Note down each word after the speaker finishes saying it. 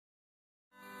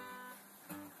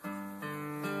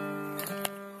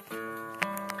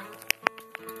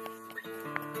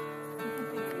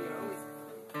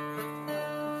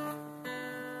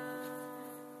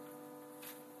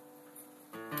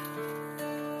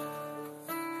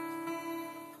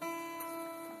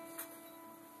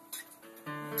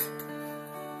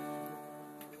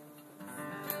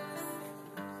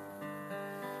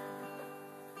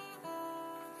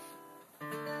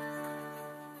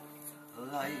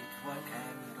Light one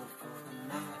candle for the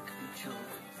knack we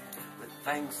chose, with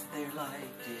thanks their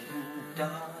light didn't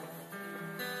die.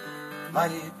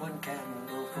 Light one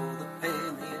candle for the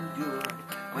pain they endured,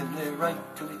 when their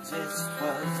right to exist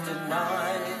was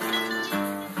denied.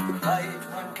 Light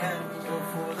one candle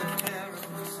for the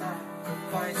terrible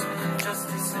sacrifice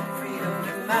justice and freedom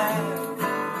demand.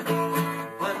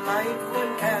 But light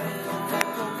one candle for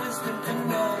the wisdom to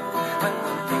know when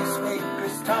the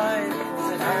peacemaker's time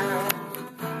is at hand.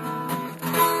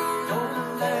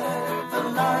 Don't let the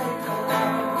light go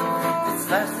out, it's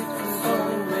lasted for so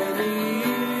many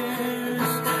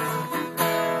years.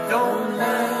 Don't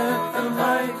let the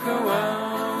light go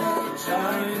out,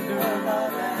 shine through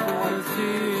our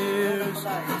tears.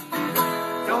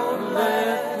 Don't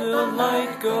let the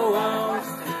light go out,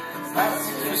 it's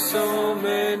lasted for so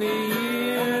many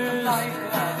years.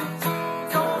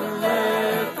 Don't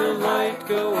let the light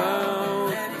go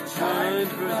out, shine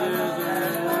for the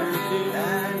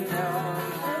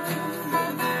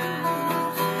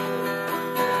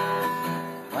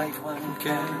light one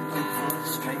candle for the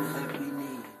strength that we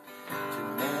need to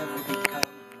never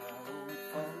become our own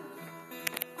foe.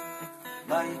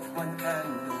 Light one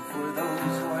candle for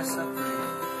those who are suffering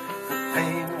the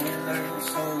pain we learned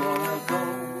so long ago.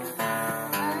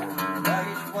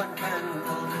 Light one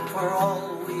candle for all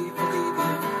we believe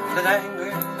in, that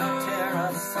anger not tear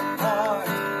us apart.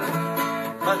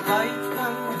 But light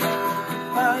one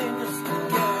candle bind us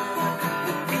together,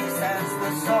 with peace as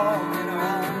the song in our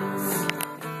hearts.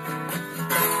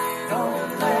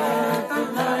 Don't let the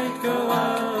light go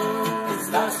out, it's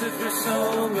lasted for so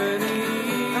many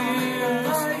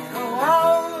years.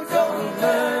 Don't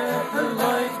let the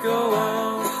light go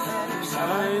out,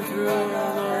 shine through our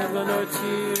love and our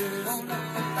tears.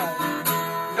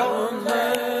 Don't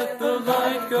let the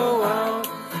light go out,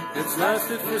 it's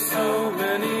lasted for so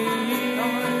many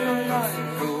years.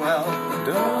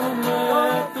 Don't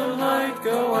let the light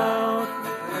go out,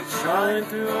 shine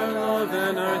through our love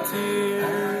and our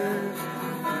tears.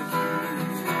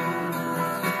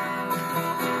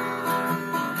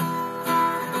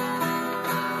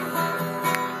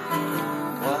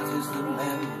 What is the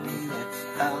memory that's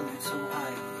valued so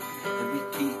high, that we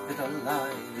keep it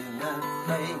alive in that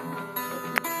flame?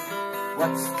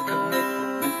 What's the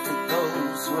commitment to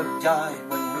those who have died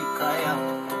when we cry out,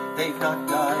 they've not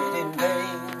died in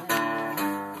vain?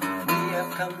 We have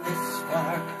come this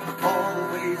far,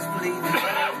 always believing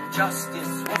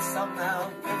justice will somehow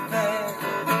prevail.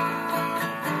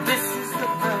 This is the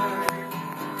prayer,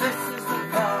 this is the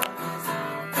promise,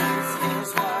 this is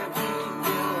why we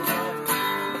will not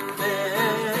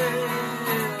fail.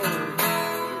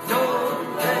 Don't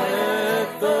let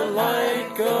the light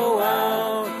go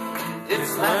out,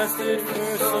 it's lasted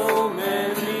for so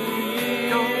many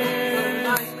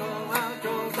years.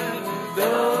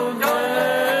 Don't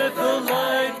let the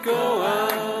light go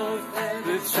out,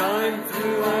 let's shine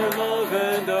through our love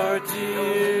and our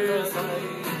tears.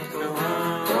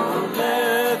 Don't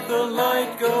let the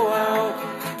light go out,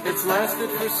 it's lasted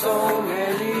for so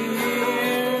many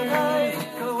years.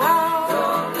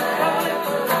 Don't let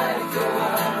the light go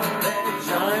out,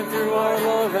 shine through our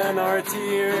love and our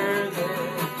tears.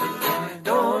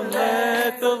 Don't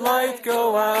let the light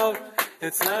go out,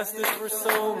 it's lasted for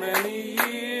so many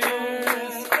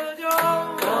years.